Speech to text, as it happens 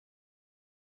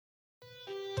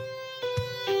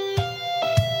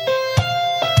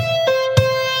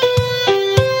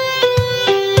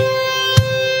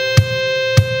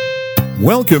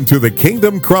Welcome to the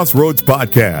Kingdom Crossroads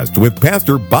podcast with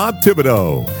Pastor Bob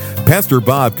Thibodeau. Pastor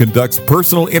Bob conducts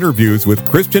personal interviews with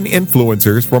Christian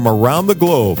influencers from around the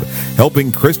globe,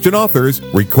 helping Christian authors,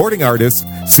 recording artists,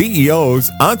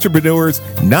 CEOs, entrepreneurs,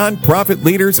 nonprofit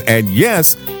leaders, and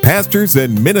yes, pastors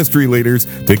and ministry leaders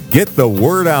to get the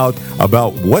word out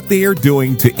about what they are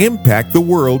doing to impact the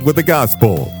world with the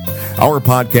gospel. Our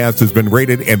podcast has been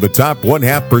rated in the top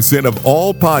 0.5% of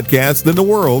all podcasts in the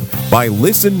world by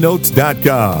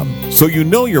listennotes.com, so you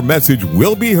know your message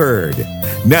will be heard.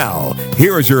 Now,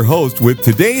 here is your host with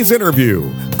today's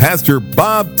interview, Pastor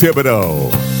Bob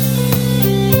Thibodeau.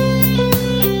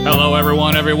 Hello,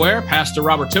 everyone, everywhere. Pastor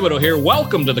Robert Thibodeau here.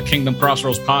 Welcome to the Kingdom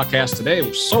Crossroads podcast today.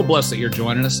 We're so blessed that you're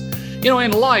joining us. You know,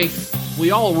 in life,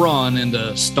 we all run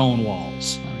into stone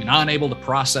walls. Unable to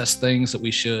process things that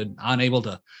we should, unable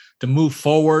to move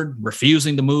forward,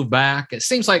 refusing to move back. It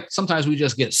seems like sometimes we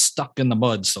just get stuck in the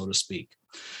mud, so to speak.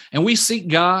 And we seek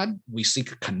God, we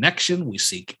seek a connection, we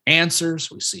seek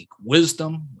answers, we seek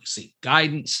wisdom, we seek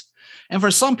guidance. And for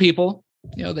some people,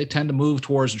 you know, they tend to move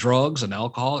towards drugs and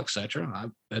alcohol, etc.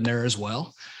 I've been there as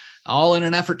well, all in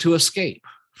an effort to escape.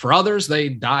 For others, they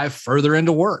dive further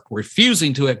into work,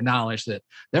 refusing to acknowledge that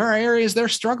there are areas they're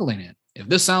struggling in. If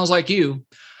this sounds like you,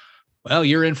 well,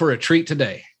 you're in for a treat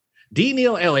today. D.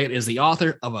 Neil Elliott is the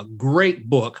author of a great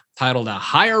book titled A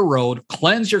Higher Road,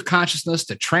 Cleanse Your Consciousness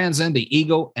to Transcend the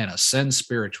Ego and Ascend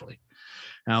Spiritually.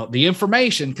 Now, the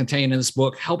information contained in this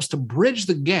book helps to bridge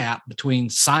the gap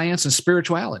between science and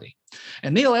spirituality.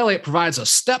 And Neil Elliott provides a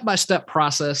step-by-step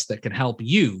process that can help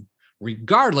you,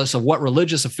 regardless of what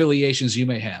religious affiliations you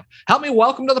may have. Help me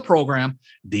welcome to the program,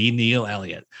 D. Neil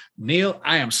Elliott. Neil,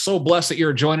 I am so blessed that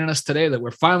you're joining us today, that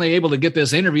we're finally able to get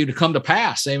this interview to come to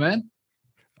pass. Amen.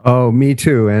 Oh, me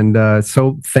too. And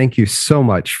so thank you so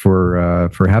much for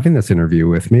having this interview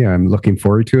with me. I'm looking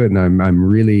forward to it, and I'm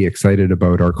really excited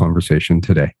about our conversation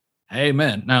today.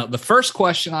 Amen. Now, the first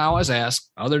question I always ask,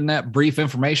 other than that brief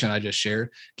information I just shared,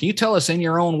 can you tell us in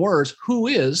your own words, who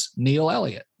is Neil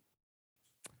Elliott?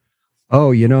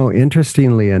 Oh, you know,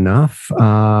 interestingly enough,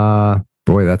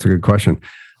 boy, that's a good question.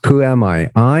 Who am I?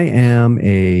 I am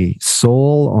a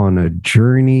soul on a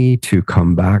journey to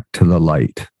come back to the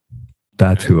light.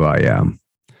 That's who I am.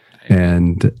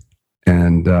 And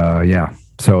yeah.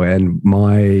 So, and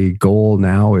my goal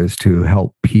now is to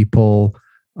help people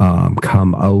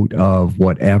come out of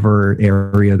whatever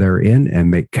area they're in and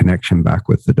make connection back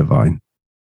with the divine.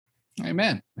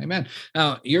 Amen. Amen.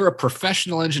 Now, you're a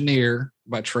professional engineer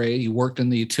by trade. You worked in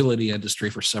the utility industry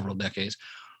for several decades.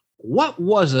 What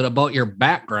was it about your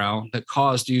background that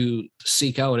caused you to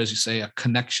seek out, as you say, a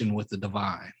connection with the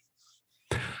divine?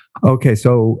 Okay,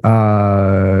 so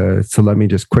let me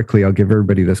just quickly, I'll give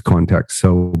everybody this context.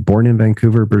 So born in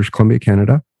Vancouver, British Columbia,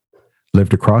 Canada,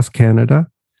 lived across Canada,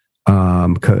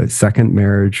 second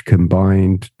marriage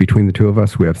combined between the two of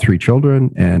us. We have 3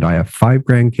 children, and I have 5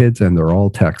 grandkids, and they're all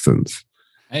Texans.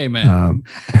 Amen.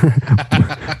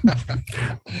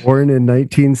 Born in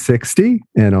 1960,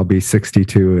 and I'll be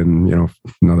 62 in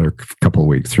another couple of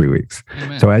weeks, 3 weeks.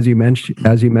 Amen. So as you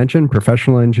mentioned,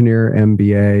 professional engineer,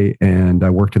 MBA, and I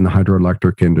worked in the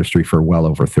hydroelectric industry for well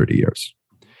over 30 years.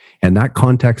 And that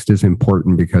context is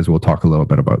important because we'll talk a little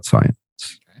bit about science.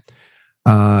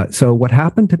 So what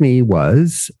happened to me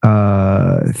was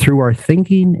through our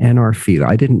thinking and our feeling.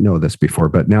 I didn't know this before,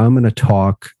 but now I'm going to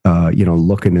talk,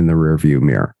 looking in the rearview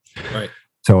mirror. Right.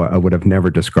 So I would have never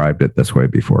described it this way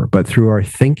before. But through our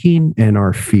thinking and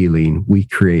our feeling, we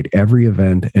create every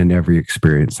event and every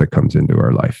experience that comes into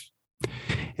our life.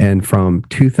 And from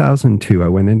 2002, I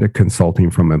went into consulting,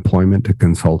 from employment to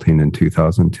consulting in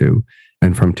 2002.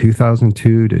 And from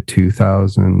 2002 to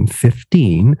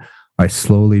 2015, I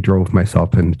slowly drove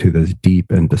myself into this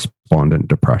deep and despondent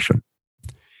depression.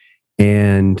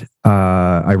 And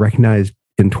I recognized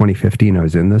in 2015, I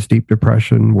was in this deep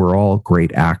depression. We're all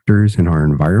great actors in our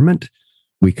environment.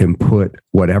 We can put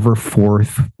whatever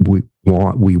forth we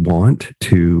want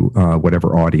to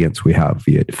whatever audience we have,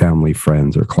 be it family,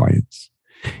 friends, or clients.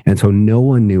 And so no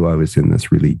one knew I was in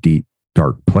this really deep,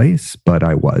 dark place, but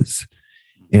I was.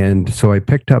 And so I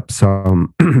picked up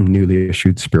some newly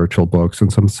issued spiritual books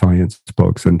and some science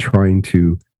books, and trying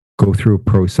to go through a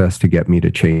process to get me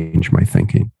to change my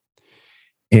thinking.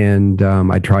 And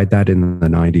I tried that in the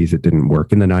 90s. It didn't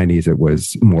work. In the 90s, it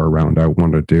was more around, I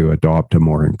wanted to adopt a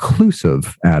more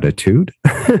inclusive attitude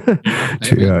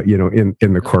to,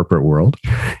 in the corporate world.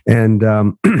 And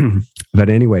but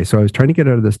anyway, so I was trying to get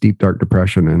out of this deep, dark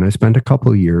depression, and I spent a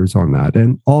couple of years on that,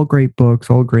 and all great books,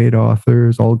 all great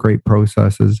authors, all great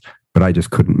processes, but I just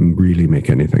couldn't really make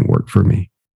anything work for me.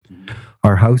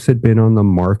 Our house had been on the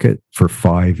market for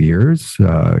 5 years.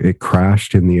 It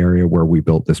crashed in the area where we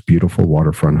built this beautiful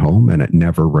waterfront home, and it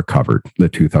never recovered, the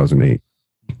 2008,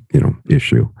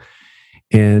 issue.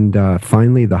 And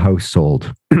finally, the house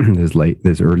sold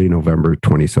this early November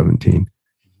 2017.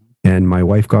 And my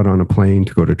wife got on a plane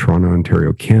to go to Toronto,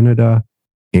 Ontario, Canada,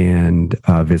 and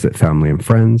visit family and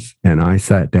friends. And I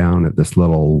sat down at this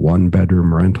little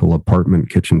 1-bedroom rental apartment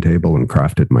kitchen table and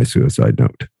crafted my suicide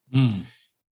note. Mm.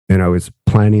 And I was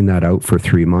planning that out for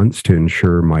 3 months to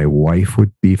ensure my wife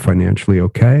would be financially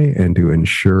okay and to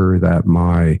ensure that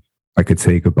I could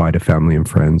say goodbye to family and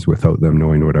friends without them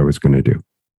knowing what I was going to do.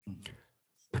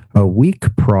 A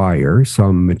week prior,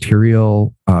 some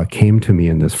material came to me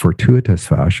in this fortuitous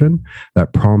fashion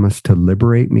that promised to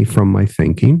liberate me from my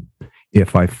thinking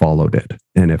if I followed it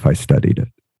and if I studied it.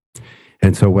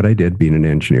 And so what I did, being an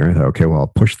engineer, I thought, okay, well, I'll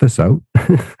push this out.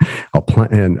 I'll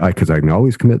plan, because I can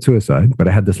always commit suicide, but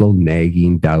I had this little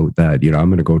nagging doubt that, I'm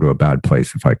going to go to a bad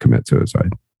place if I commit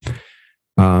suicide.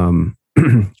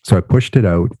 So I pushed it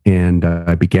out, and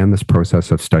I began this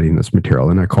process of studying this material,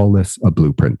 and I call this a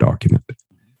blueprint document.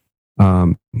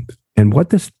 And what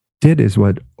this did is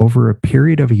over a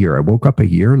period of a year, I woke up a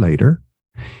year later,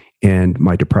 and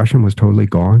my depression was totally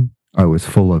gone. I was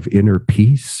full of inner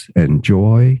peace and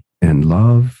joy and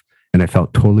love, and I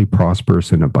felt totally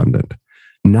prosperous and abundant.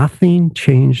 Nothing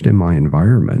changed in my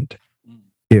environment.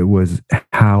 It was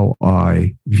how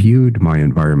I viewed my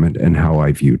environment and how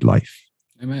I viewed life.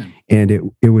 Amen. And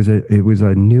it was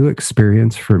a new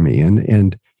experience for me.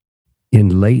 And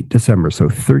in late December, so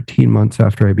 13 months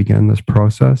after I began this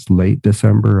process, late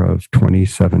December of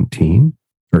 2017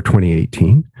 or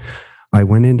 2018, I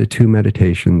went into 2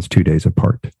 meditations 2 days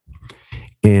apart.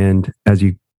 And as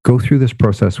you go through this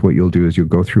process, what you'll do is you'll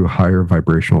go through higher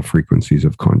vibrational frequencies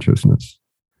of consciousness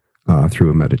through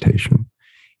a meditation.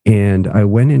 And I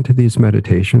went into these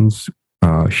meditations,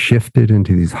 shifted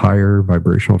into these higher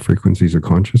vibrational frequencies of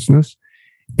consciousness.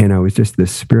 And I was just,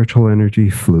 this spiritual energy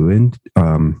flowed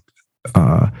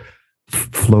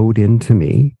into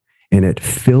me, and it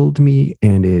filled me,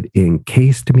 and it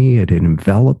encased me, it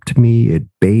enveloped me, it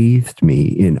bathed me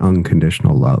in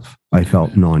unconditional love. I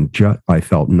felt non-judged.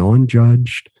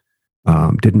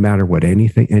 Didn't matter what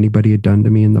anybody had done to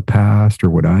me in the past or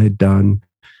what I had done.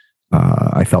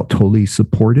 I felt totally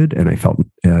supported, and I felt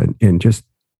and just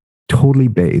totally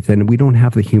bathed. And we don't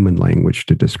have the human language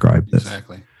to describe this.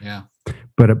 Exactly. Yeah.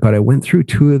 But I went through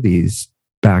 2 of these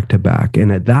back to back.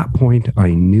 And at that point, I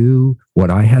knew what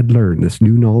I had learned, this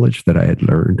new knowledge that I had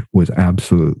learned, was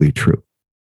absolutely true.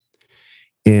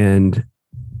 And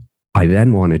I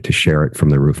then wanted to share it from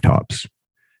the rooftops.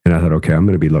 And I thought, okay, I'm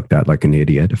going to be looked at like an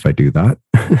idiot if I do that.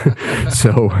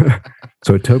 So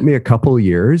it took me a couple of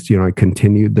years. I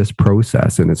continued this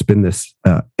process, and it's been this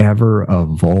ever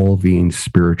evolving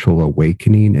spiritual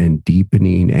awakening and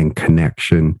deepening and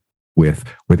connection with,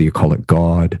 whether you call it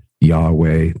God,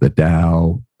 Yahweh, the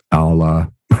Tao,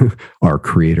 Allah, our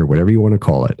creator, whatever you want to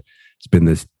call it. It's been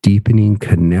this deepening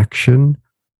connection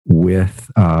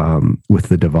with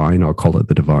the divine. I'll call it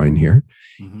the divine here.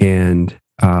 Mm-hmm. And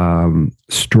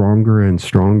stronger and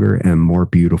stronger and more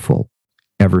beautiful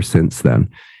ever since then.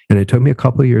 And it took me a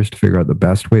couple of years to figure out the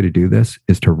best way to do this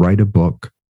is to write a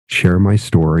book, share my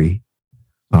story.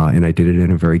 And I did it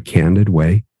in a very candid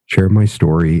way, share my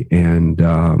story, and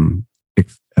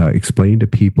explain to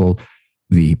people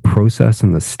the process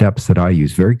and the steps that I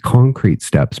use, very concrete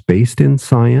steps based in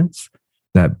science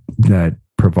that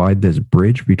provide this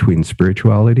bridge between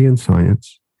spirituality and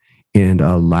science, and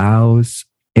allows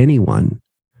anyone,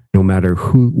 no matter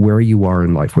where you are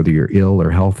in life, whether you're ill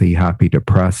or healthy, happy,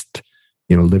 depressed,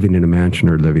 living in a mansion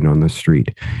or living on the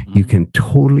street, you can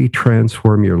totally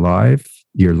transform your life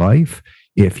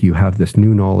if you have this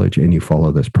new knowledge and you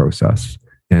follow this process.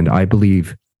 And I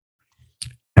believe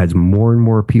as more and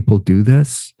more people do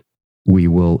this, we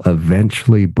will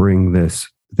eventually bring this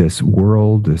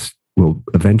world, this will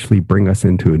eventually bring us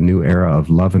into a new era of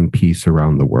love and peace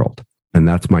around the world. And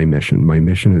that's my mission. My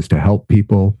mission is to help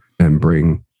people and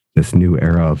bring this new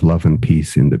era of love and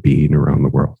peace into being around the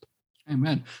world.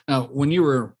 Amen. Now, when you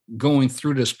were going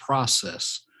through this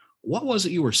process, what was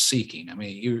it you were seeking? I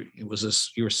mean, you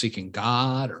were seeking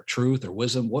God or truth or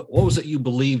wisdom? What was it you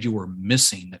believed you were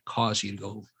missing that caused you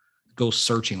to go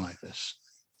searching like this?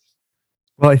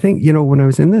 Well, I think, when I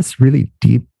was in this really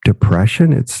deep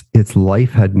depression, it's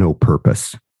life had no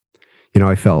purpose.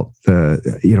 I felt,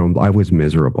 I was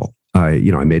miserable. I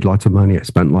made lots of money. I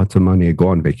spent lots of money. I go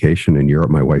on vacation in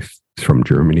Europe. My wife's from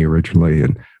Germany originally,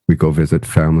 and we go visit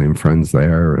family and friends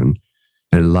there. And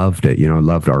I loved it. I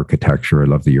loved architecture. I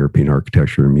loved the European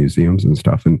architecture and museums and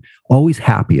stuff, and always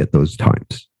happy at those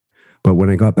times. But when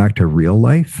I got back to real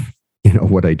life,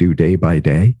 what I do day by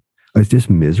day, I was just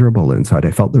miserable inside.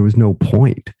 I felt there was no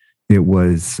point. It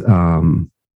was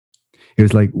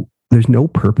like, there's no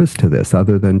purpose to this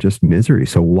other than just misery.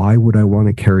 So why would I want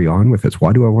to carry on with this?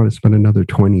 Why do I want to spend another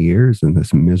 20 years in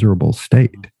this miserable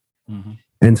state? Mm-hmm.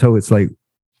 And so it's like,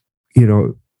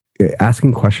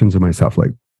 asking questions of myself,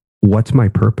 like, what's my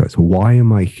purpose? Why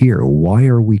am I here? Why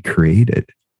are we created?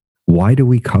 Why do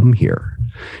we come here?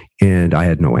 And I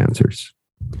had no answers.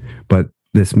 But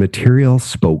this material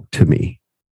spoke to me.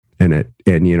 And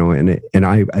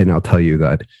I'll tell you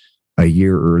that a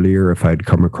year earlier, if I'd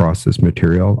come across this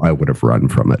material, I would have run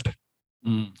from it.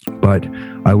 Mm. But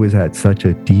I was at such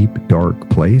a deep, dark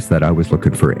place that I was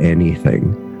looking for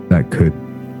anything that could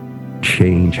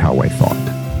change how I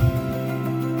thought.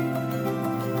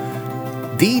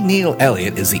 D. Neil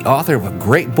Elliott is the author of a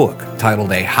great book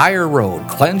titled A Higher Road,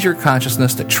 Cleanse Your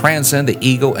Consciousness to Transcend the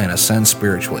Ego and Ascend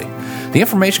Spiritually. The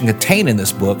information contained in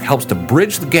this book helps to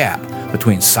bridge the gap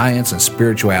between science and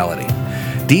spirituality.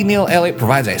 D. Neil Elliott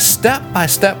provides a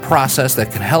step-by-step process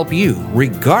that can help you,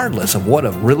 regardless of what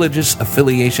religious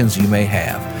affiliations you may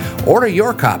have. Order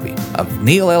your copy of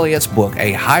Neil Elliott's book,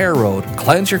 A Higher Road,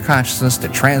 Cleanse Your Consciousness to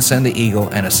Transcend the Ego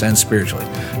and Ascend Spiritually.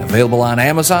 Available on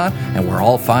Amazon and where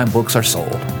all fine books are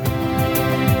sold.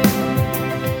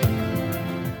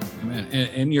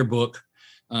 In your book,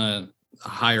 A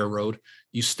Higher Road,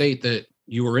 you state that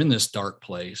you were in this dark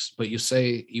place, but you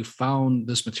say you found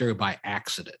this material by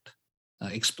accident.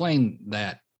 Explain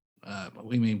that. What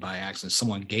we mean by accident.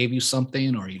 Someone gave you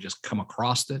something, or you just come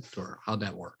across it, or how'd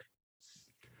that work?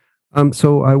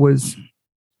 So I was,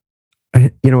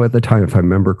 at the time, if I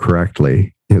remember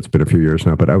correctly, it's been a few years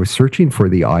now, but I was searching for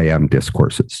the I Am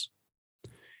discourses,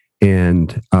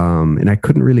 and I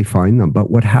couldn't really find them.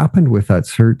 But what happened with that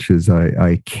search is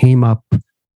I came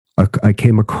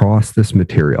across this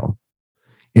material.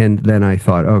 And then I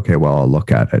thought, okay, well, I'll look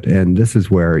at it. And this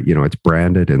is where, it's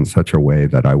branded in such a way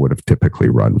that I would have typically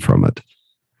run from it.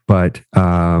 But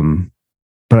I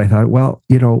thought, well,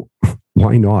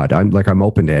 why not? I'm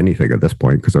open to anything at this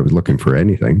point because I was looking for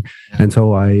anything. And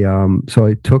so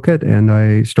I took it and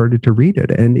I started to read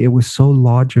it. And it was so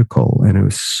logical and it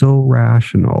was so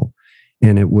rational.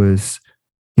 And it was,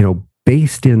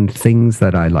 based in things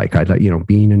that I like. I like,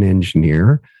 being an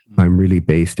engineer, I'm really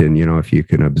based in, if you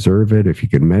can observe it, if you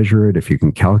can measure it, if you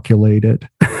can calculate it,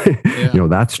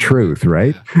 that's truth,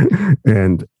 right?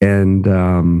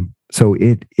 Yeah. So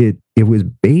it was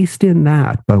based in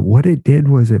that, but what it did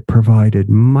was it provided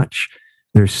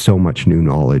there's so much new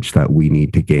knowledge that we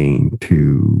need to gain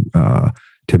to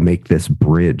make this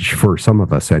bridge for some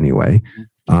of us anyway.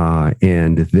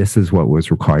 And this is what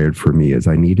was required for me is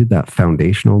I needed that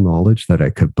foundational knowledge that I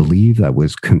could believe that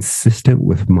was consistent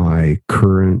with my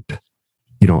current,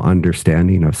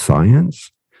 understanding of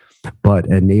science, but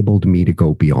enabled me to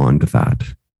go beyond that.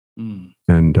 Mm.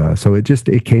 And so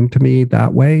it came to me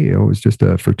that way. It was just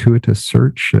a fortuitous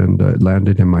search and it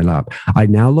landed in my lap. I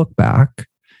now look back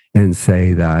and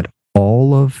say that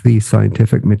all of the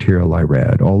scientific material I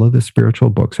read, all of the spiritual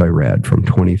books I read from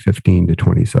 2015 to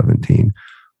 2017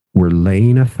 were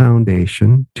laying a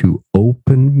foundation to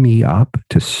open me up,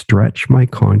 to stretch my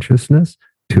consciousness,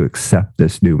 to accept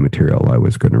this new material I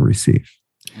was going to receive.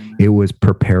 Mm-hmm. It was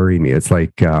preparing me. It's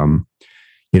like,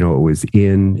 it was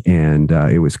in and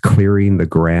it was clearing the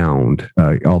ground,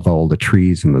 all the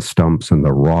trees and the stumps and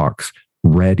the rocks,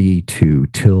 ready to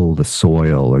till the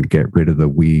soil and get rid of the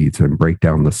weeds and break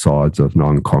down the sods of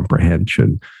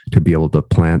non-comprehension to be able to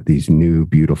plant these new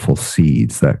beautiful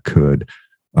seeds that could,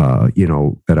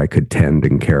 that I could tend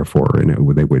and care for,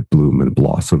 and they would bloom and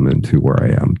blossom into where I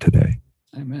am today.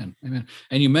 Amen. Amen.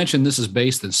 And you mentioned this is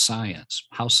based in science.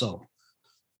 How so?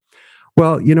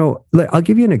 Well, I'll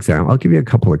give you an example. I'll give you a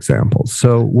couple examples.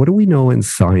 So what do we know in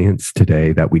science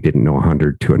today that we didn't know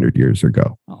 100, 200 years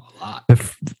ago? Oh, a lot.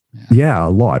 Yeah, a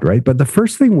lot, right? But the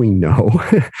first thing we know,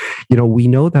 we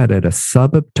know that at a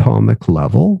subatomic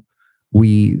level,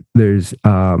 there's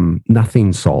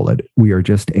nothing solid. We are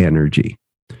just energy.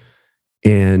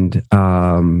 And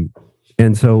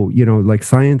so, like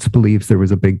science believes there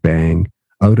was a Big Bang.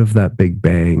 Out of that Big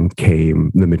Bang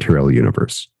came the material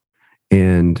universe.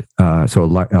 And so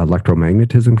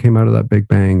electromagnetism came out of that Big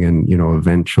Bang. And,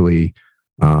 eventually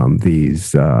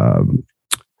these,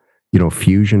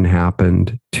 fusion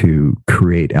happened to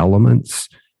create elements.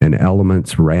 And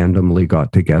elements randomly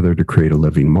got together to create a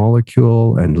living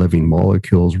molecule. And living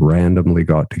molecules randomly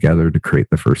got together to create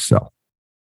the first cell.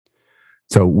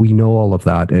 So we know all of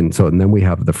that. And then we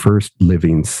have the first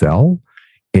living cell.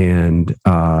 And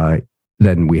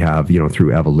then we have,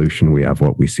 through evolution, we have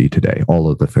what we see today, all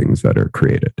of the things that are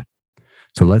created.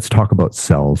 So let's talk about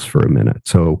cells for a minute.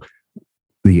 So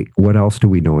what else do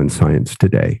we know in science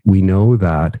today? We know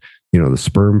that, the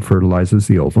sperm fertilizes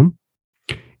the ovum,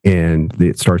 and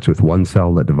it starts with one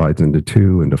cell that divides into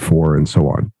 2, into 4, and so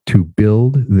on, to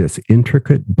build this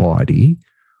intricate body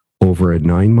over a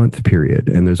 9-month period.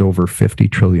 And there's over 50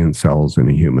 trillion cells in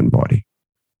a human body.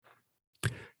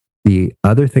 The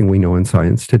other thing we know in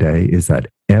science today is that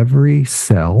every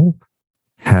cell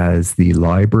has the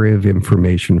library of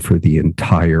information for the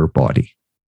entire body.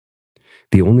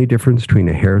 The only difference between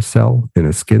a hair cell and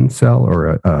a skin cell,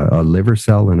 or a liver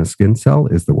cell and a skin cell,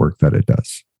 is the work that it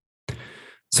does.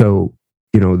 So,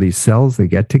 these cells, they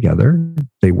get together,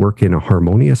 they work in a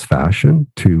harmonious fashion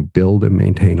to build and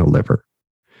maintain a liver.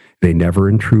 They never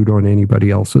intrude on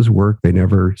anybody else's work. They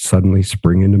never suddenly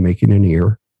spring into making an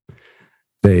ear.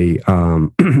 They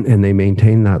and they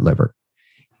maintain that liver.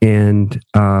 And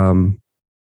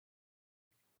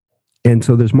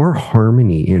so there's more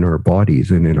harmony in our bodies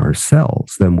and in our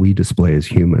cells than we display as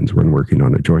humans when working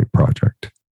on a joint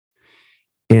project.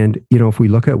 And, if we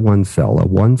look at one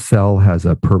cell has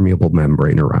a permeable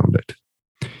membrane around it.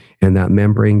 And that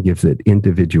membrane gives it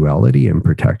individuality and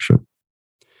protection.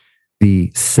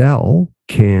 The cell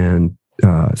can,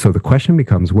 so the question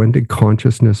becomes, when did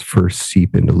consciousness first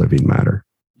seep into living matter?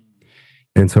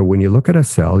 And so when you look at a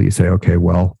cell, you say, okay,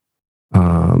 well,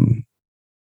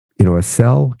 a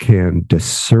cell can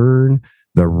discern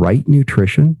the right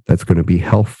nutrition that's going to be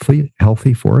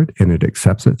healthy for it, and it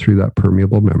accepts it through that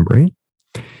permeable membrane.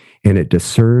 And it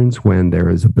discerns when there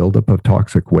is a buildup of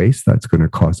toxic waste that's going to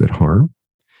cause it harm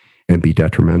and be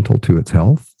detrimental to its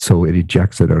health. So it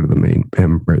ejects it out of the main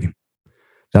membrane.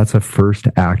 That's a first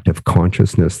act of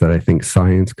consciousness that I think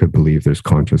science could believe there's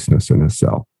consciousness in a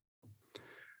cell.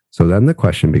 So then the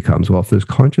question becomes, well, if there's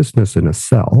consciousness in a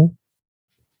cell,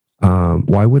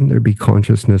 why wouldn't there be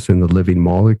consciousness in the living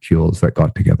molecules that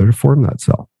got together to form that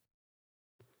cell?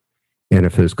 And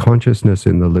if there's consciousness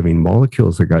in the living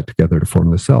molecules that got together to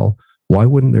form the cell, why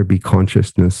wouldn't there be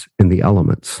consciousness in the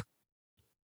elements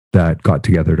that got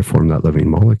together to form that living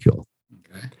molecule?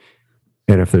 Okay.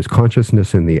 And if there's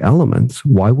consciousness in the elements,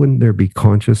 why wouldn't there be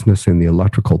consciousness in the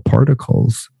electrical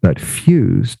particles that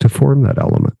fuse to form that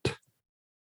element?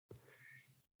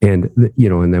 And,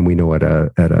 and then we know at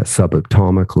a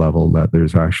subatomic level that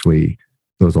there's actually,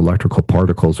 those electrical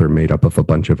particles are made up of a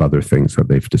bunch of other things that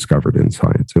they've discovered in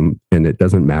science. And it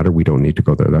doesn't matter. We don't need to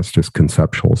go there. That's just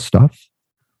conceptual stuff.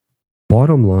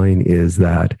 Bottom line is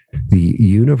that the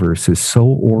universe is so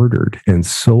ordered and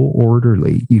so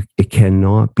orderly, it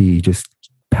cannot be just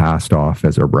passed off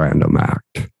as a random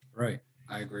act. Right.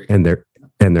 I agree. And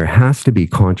there has to be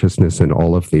consciousness in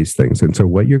all of these things. And so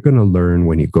what you're going to learn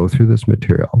when you go through this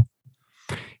material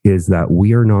is that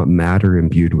we are not matter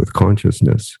imbued with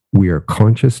consciousness. We are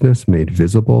consciousness made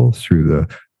visible through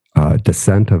the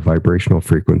descent of vibrational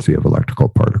frequency of electrical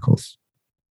particles.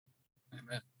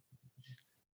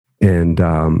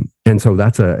 Amen. And so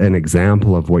that's an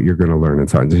example of what you're going to learn in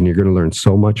science. And you're going to learn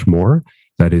so much more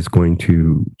that is going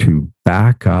to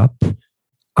back up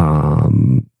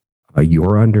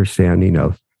your understanding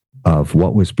of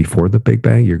what was before the Big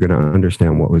Bang. You're going to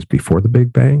understand what was before the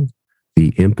Big Bang, the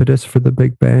impetus for the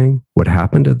Big Bang, what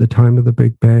happened at the time of the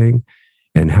Big Bang,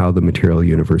 and how the material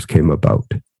universe came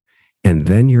about. And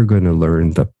then you're going to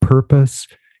learn the purpose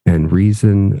and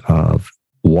reason of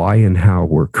why and how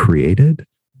we're created,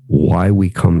 why we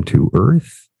come to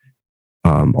Earth,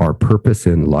 our purpose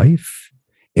in life,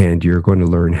 and you're going to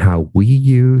learn how we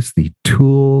use the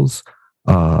tools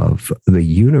of the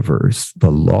universe, the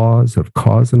laws of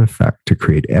cause and effect, to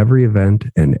create every event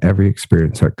and every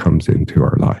experience that comes into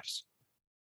our lives.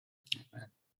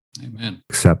 Amen.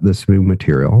 Accept this new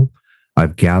material.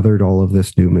 I've gathered all of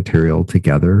this new material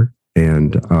together,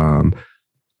 and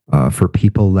for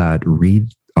people that read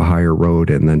A Higher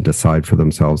Road and then decide for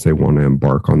themselves they want to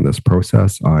embark on this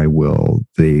process, they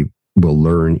will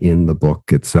learn in the book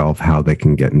itself how they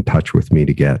can get in touch with me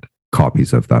to get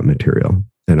copies of that material.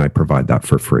 And I provide that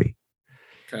for free.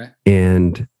 Okay.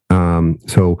 And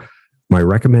so my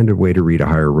recommended way to read A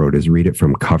Higher Road is read it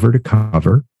from cover to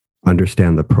cover,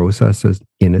 understand the processes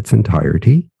in its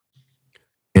entirety.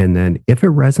 And then if it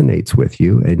resonates with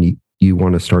you and you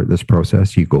want to start this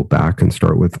process, you go back and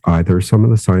start with either some of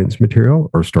the science material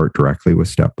or start directly with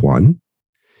step 1.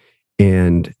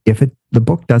 And if the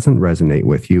book doesn't resonate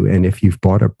with you, and if you've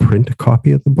bought a print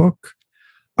copy of the book,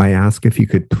 I ask if you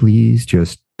could please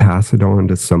just pass it on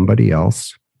to somebody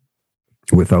else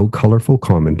without colorful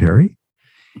commentary.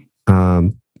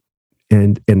 And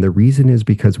the reason is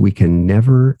because we can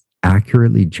never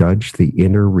accurately judge the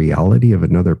inner reality of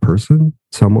another person.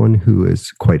 Someone who is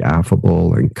quite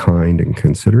affable and kind and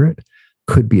considerate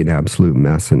could be an absolute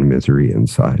mess and misery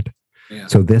inside. Yeah.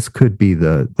 So this could be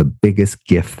the biggest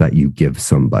gift that you give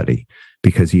somebody,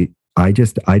 because I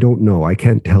don't know. I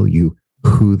can't tell you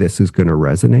who this is going to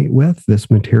resonate with,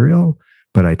 this material,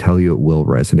 but I tell you it will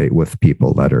resonate with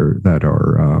people that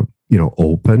are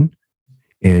open.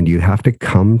 And you have to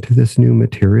come to this new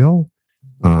material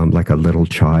like a little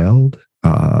child,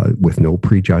 with no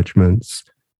prejudgments,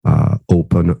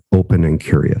 open and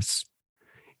curious.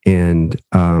 And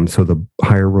so the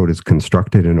higher road is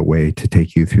constructed in a way to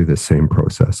take you through the same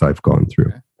process I've gone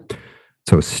through. Okay.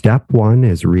 So step one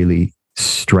is really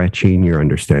stretching your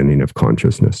understanding of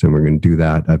consciousness. And we're going to do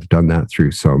that. I've done that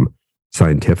through some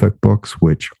scientific books,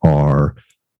 which are,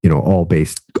 all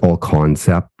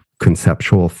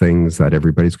conceptual things that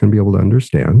everybody's going to be able to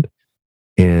understand.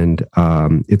 And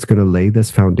it's going to lay this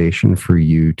foundation for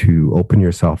you to open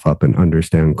yourself up and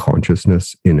understand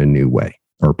consciousness in a new way,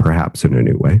 or perhaps in a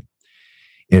new way.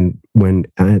 And when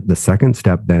the second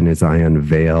step then is I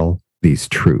unveil these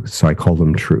truths. I call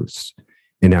them truths.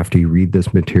 And after you read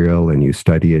this material and you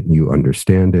study it and you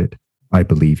understand it, I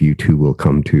believe you too will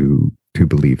come to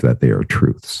believe that they are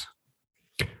truths.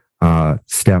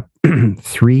 Step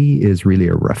 3 is really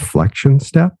a reflection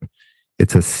step.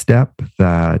 It's a step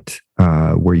that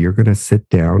where you're going to sit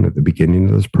down at the beginning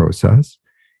of this process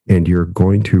and you're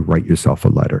going to write yourself a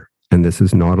letter. And this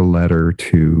is not a letter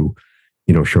to,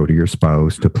 show to your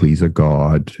spouse, to please a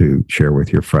God, to share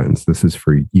with your friends. This is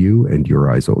for you and your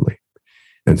eyes only.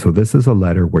 And so this is a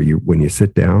letter where when you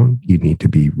sit down, you need to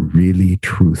be really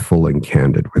truthful and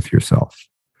candid with yourself.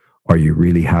 Are you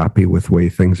really happy with the way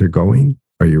things are going?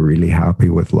 Are you really happy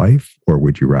with life? Or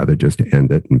would you rather just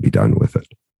end it and be done with it?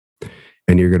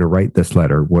 And you're going to write this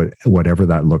letter, whatever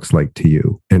that looks like to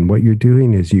you. And what you're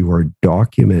doing is you are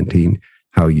documenting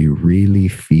how you really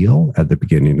feel at the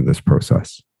beginning of this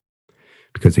process.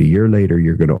 Because a year later,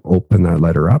 you're going to open that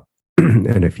letter up.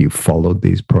 And if you followed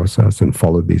these process and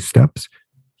followed these steps,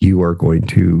 you are going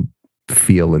to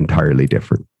feel entirely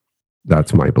different.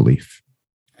 That's my belief.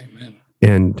 Amen.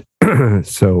 And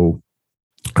so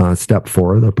step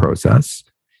 4 of the process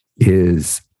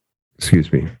is,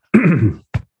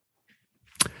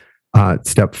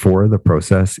 step 4 of the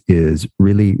process is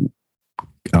really,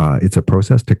 it's a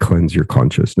process to cleanse your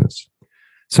consciousness.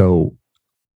 So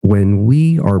when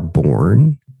we are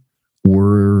born,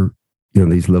 we're,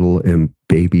 these little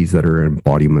babies that are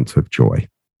embodiments of joy.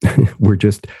 We're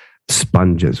just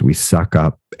sponges. We suck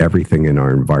up everything in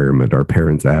our environment, our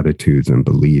parents' attitudes and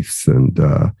beliefs, and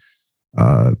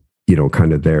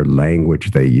kind of their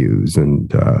language they use,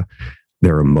 and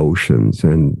their emotions,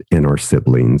 and our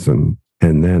siblings, and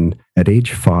then at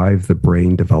age 5, the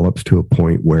brain develops to a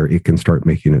point where it can start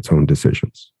making its own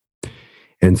decisions.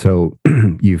 And so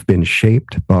you've been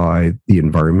shaped by the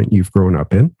environment you've grown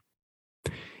up in.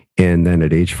 And then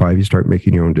at age 5, you start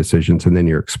making your own decisions, and then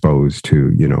you're exposed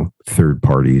to, third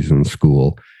parties in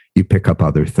school. You pick up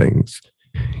other things.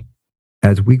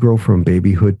 As we grow from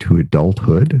babyhood to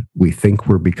adulthood, we think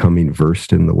we're becoming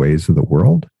versed in the ways of the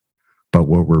world. But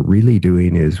what we're really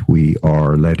doing is we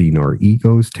are letting our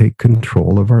egos take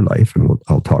control of our life. And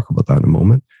I'll talk about that in a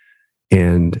moment.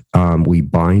 And we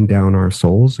bind down our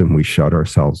souls and we shut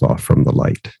ourselves off from the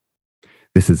light.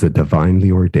 This is a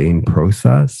divinely ordained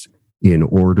process in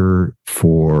order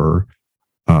for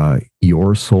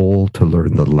your soul to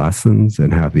learn the lessons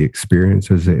and have the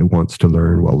experiences it wants to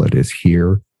learn while it is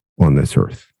here on this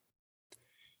earth.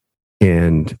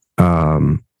 And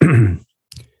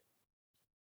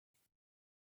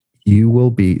you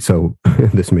will be, so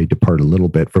this may depart a little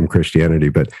bit from Christianity,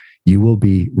 but you will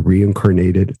be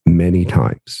reincarnated many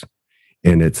times.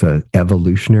 And it's an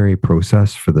evolutionary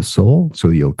process for the soul. So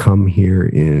you'll come here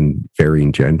in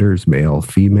varying genders, male,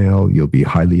 female. You'll be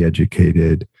highly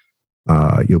educated.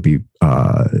 You'll be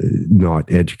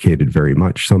not educated very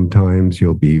much sometimes.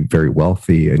 You'll be very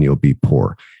wealthy, and you'll be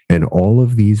poor. And all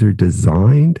of these are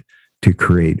designed to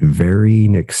create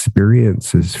varying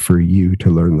experiences for you to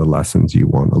learn the lessons you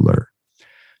want to learn.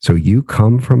 So you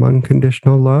come from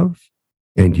unconditional love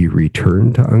and you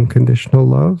return to unconditional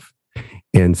love.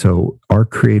 And so our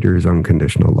Creator is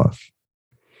unconditional love.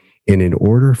 And in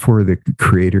order for the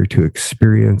Creator to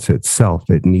experience itself,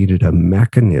 it needed a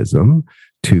mechanism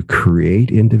to create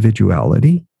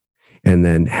individuality and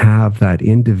then have that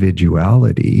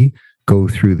individuality go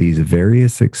through these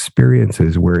various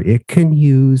experiences where it can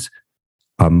use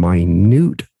a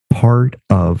minute part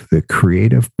of the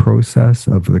creative process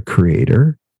of the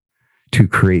Creator to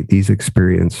create these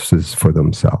experiences for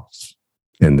themselves.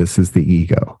 And this is the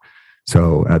ego.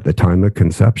 So at the time of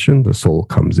conception, the soul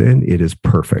comes in, it is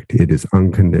perfect. It is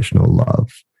unconditional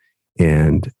love.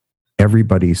 And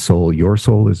everybody's soul. Your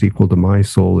soul is equal to my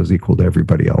soul, is equal to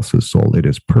everybody else's soul. It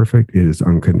is perfect. It is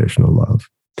unconditional love.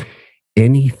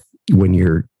 When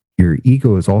your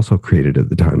ego is also created at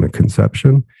the time of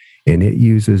conception, and it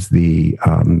uses the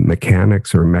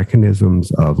mechanics or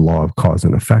mechanisms of law of cause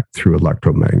and effect through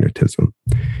electromagnetism.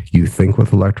 You think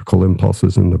with electrical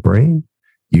impulses in the brain,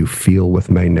 you feel with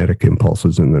magnetic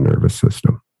impulses in the nervous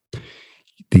system.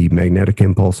 The magnetic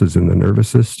impulses in the nervous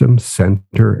system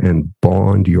center and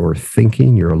bond your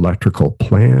thinking, your electrical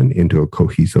plan into a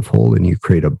cohesive whole, and you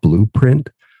create a blueprint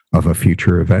of a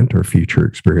future event or future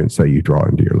experience that you draw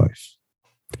into your life.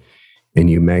 And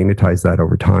you magnetize that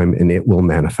over time, and it will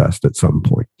manifest at some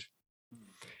point.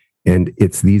 And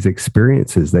it's these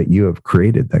experiences that you have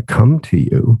created that come to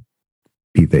you,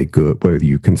 be they good, whether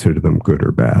you consider them good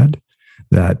or bad,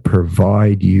 that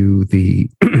provide you the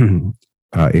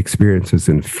experiences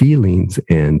and feelings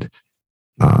and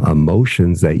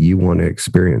emotions that you want to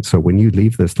experience. So when you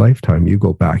leave this lifetime, you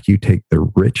go back, you take the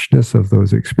richness of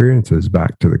those experiences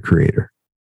back to the Creator.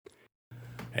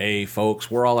 Hey,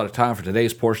 folks, we're all out of time for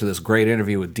today's portion of this great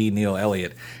interview with D. Neil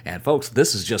Elliott. And, folks,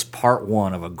 this is just part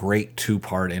one of a great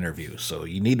two-part interview. So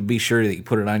you need to be sure that you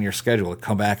put it on your schedule to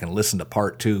come back and listen to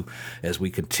part two as we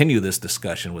continue this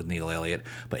discussion with Neil Elliott.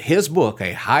 But his book,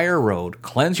 A Higher Road,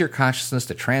 Cleanse Your Consciousness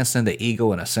to Transcend the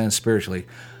Ego and Ascend Spiritually,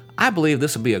 I believe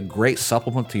this will be a great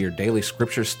supplement to your daily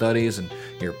scripture studies and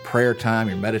your prayer time,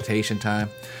 your meditation time.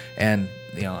 And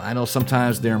I know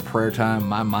sometimes during prayer time,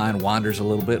 my mind wanders a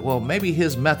little bit. Well, maybe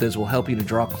his methods will help you to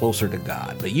draw closer to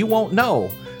God. But you won't know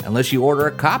unless you order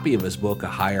a copy of his book, A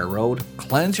Higher Road,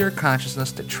 Cleanse Your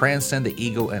Consciousness to Transcend the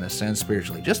Ego and Ascend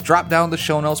Spiritually. Just drop down the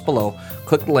show notes below,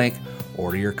 click the link,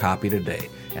 order your copy today.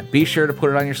 And be sure to put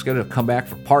it on your schedule to come back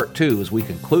for part two as we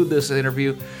conclude this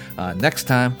interview next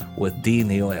time with D.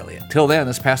 Neil Elliott. Till then,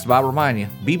 this is Pastor Bob reminding you,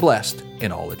 be blessed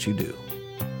in all that you do.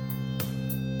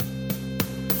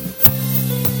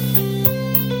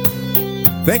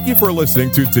 Thank you for listening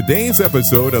to today's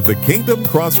episode of the Kingdom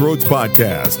Crossroads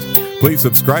Podcast. Please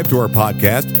subscribe to our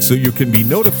podcast so you can be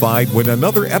notified when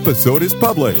another episode is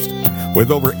published.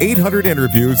 With over 800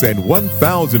 interviews and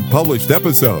 1,000 published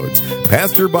episodes,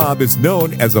 Pastor Bob is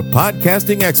known as a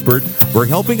podcasting expert for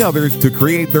helping others to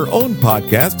create their own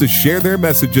podcast to share their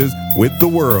messages with the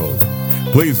world.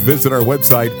 Please visit our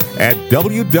website at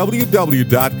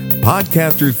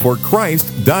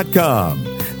www.podcastersforchrist.com.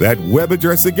 That web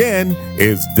address again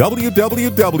is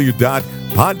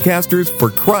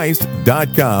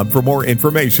www.podcastersforchrist.com for more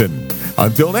information.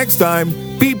 Until next time,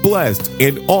 be blessed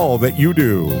in all that you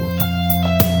do.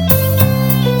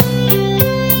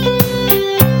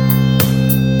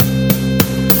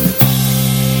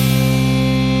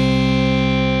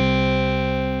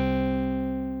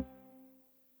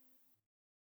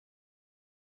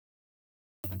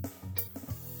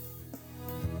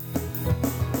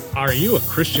 Are you a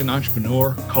Christian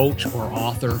entrepreneur, coach, or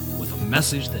author with a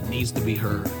message that needs to be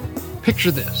heard?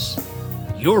 Picture this: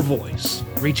 your voice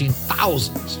reaching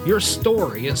thousands, your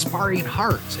story inspiring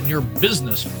hearts, and your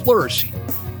business flourishing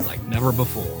like never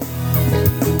before.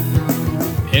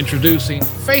 Introducing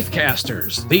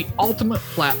Faithcasters, the ultimate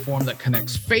platform that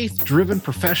connects faith-driven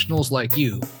professionals like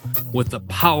you with the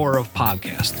power of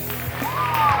podcasting.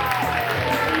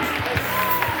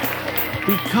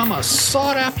 Become a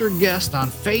sought-after guest on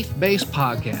faith-based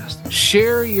podcasts.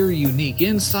 Share your unique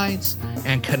insights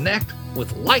and connect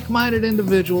with like-minded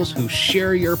individuals who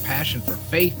share your passion for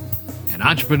faith and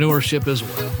entrepreneurship as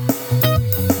well.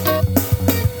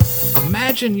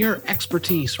 Imagine your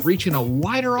expertise reaching a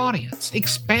wider audience,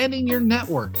 expanding your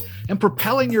network, and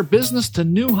propelling your business to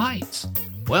new heights.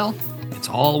 Well, it's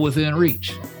all within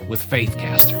reach with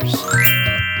Faithcasters.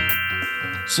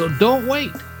 So don't wait.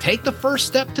 Take the first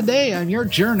step today on your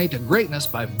journey to greatness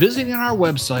by visiting our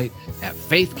website at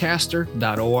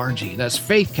faithcaster.org. That's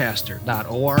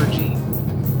faithcaster.org.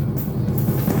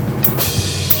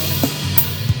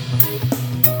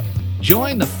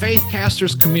 Join the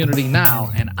Faithcasters community now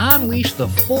and unleash the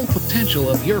full potential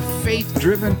of your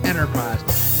faith-driven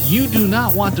enterprise. You do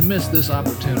not want to miss this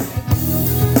opportunity.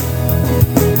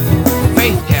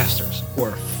 Faithcasters,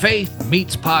 where faith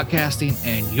meets podcasting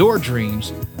and your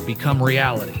dreams become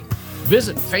reality.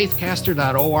 Visit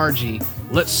faithcaster.org.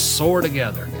 Let's soar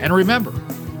together. And remember,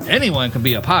 anyone can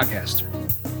be a podcaster,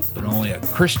 but only a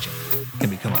Christian can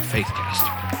become a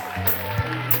faithcaster.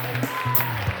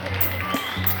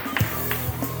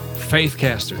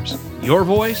 Faithcasters, your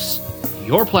voice,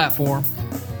 your platform,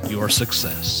 your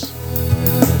success.